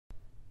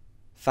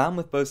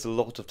Falmouth boasts a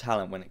lot of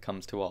talent when it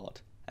comes to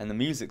art, and the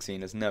music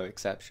scene is no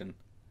exception.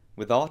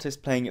 With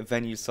artists playing at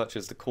venues such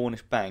as the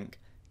Cornish Bank,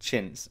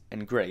 Chintz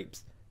and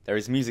Grapes, there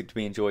is music to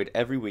be enjoyed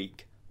every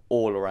week,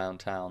 all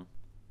around town.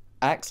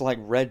 Acts like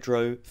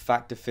Redrow,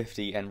 Factor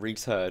 50 and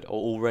Reese Hurd are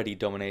already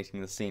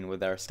dominating the scene with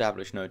their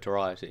established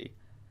notoriety.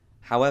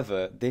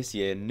 However, this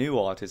year new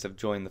artists have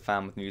joined the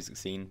Falmouth music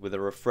scene with a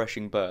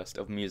refreshing burst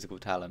of musical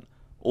talent,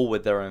 all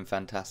with their own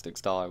fantastic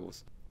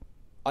styles.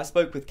 I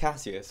spoke with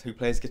Casius, who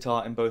plays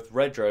guitar in both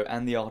Redrow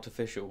and The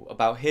Artificial,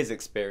 about his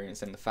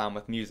experience in the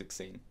Falmouth music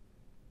scene.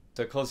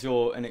 So, because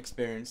you're an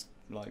experienced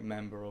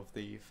member of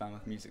the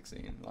Falmouth music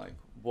scene,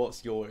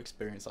 what's your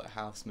experience like?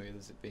 How smooth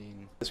has it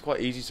been? It's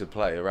quite easy to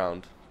play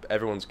around.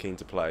 Everyone's keen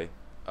to play,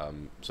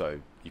 so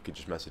you could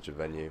just message a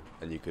venue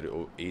and you could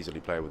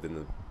easily play within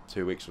the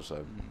 2 weeks or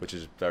so, which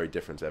is very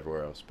different to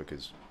everywhere else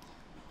because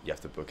you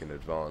have to book in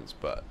advance.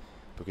 But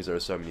because there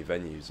are so many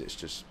venues, it's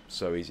just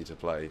so easy to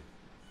play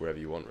wherever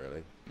you want,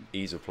 really.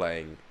 Ease of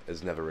playing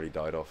has never really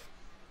died off,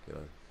 you know.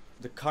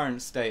 The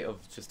current state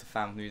of just the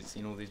Falmouth music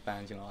scene, all these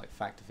bands, like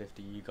Factor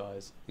 50, you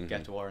guys,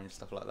 Ghetto Orange,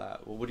 stuff like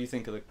that. Well, what do you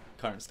think of the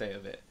current state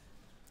of it?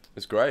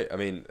 It's great. I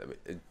mean,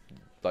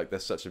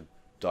 there's such a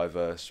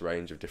diverse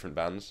range of different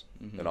bands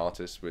and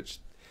artists, which,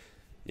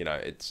 you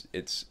know, it's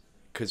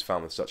because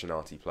Falmouth's such an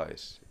arty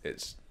place.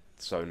 It's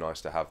so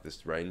nice to have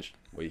this range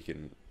where you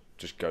can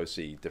just go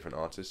see different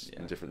artists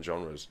in different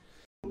genres.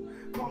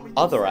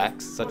 Other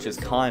acts, such as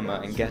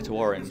Keimer and Ghetto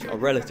Orange, are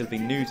relatively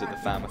new to the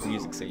Falmouth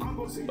music scene,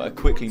 but are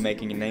quickly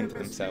making a name for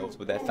themselves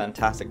with their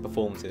fantastic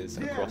performances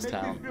across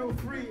town.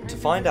 To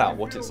find out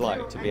what it's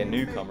like to be a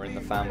newcomer in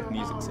the Falmouth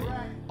music scene,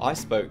 I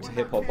spoke to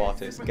hip-hop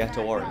artist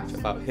Ghetto Orange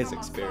about his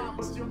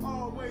experience.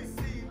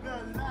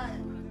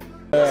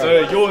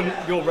 So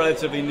you're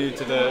relatively new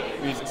to the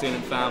music scene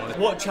in Falmouth.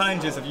 What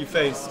challenges have you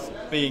faced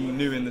being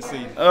new in the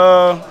scene?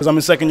 Because I'm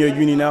in second year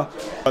uni now.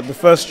 The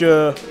first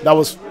year,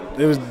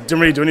 didn't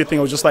really do anything.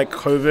 It was just like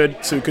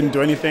COVID, so we couldn't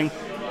do anything.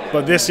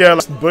 But this year,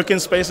 booking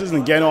spaces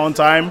and getting on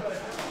time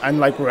and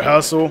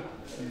rehearsal.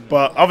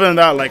 But other than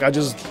that, I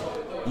just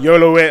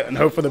YOLO it and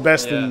hope for the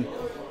best, and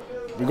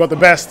we got the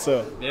best.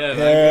 So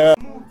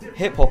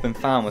Hip hop in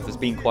Falmouth has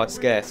been quite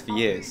scarce for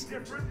years,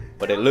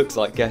 but it looks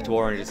like Ghetto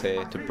Orange is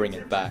here to bring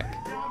it back.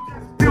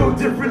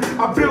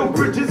 I build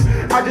bridges,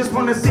 I just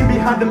want to see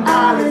behind them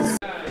islands.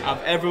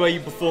 Everywhere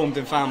you performed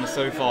in Falmouth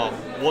so far,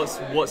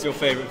 what's your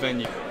favourite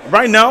venue?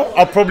 Right now,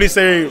 I'll probably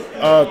say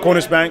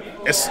Cornish Bank.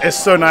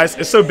 It's so nice.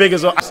 It's so big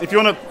as well. If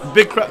you want a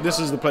big crowd, this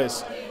is the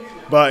place.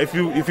 But if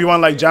you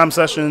want jam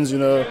sessions,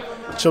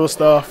 chill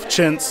stuff,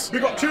 Chintz,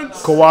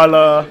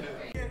 Koala.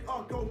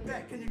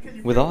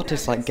 With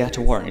artists like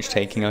Ghetto Orange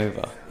taking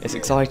over, it's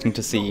exciting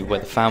to see where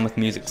the Falmouth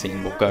music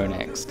scene will go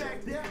next.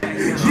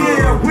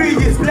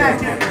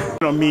 I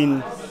don't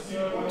mean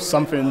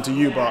something to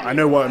you, but I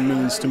know what it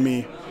means to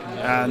me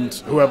and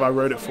whoever I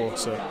wrote it for.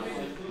 So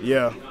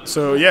yeah,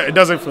 it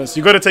does influence.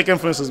 You got to take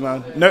influences,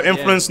 man. No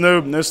influence,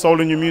 no soul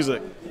in your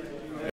music.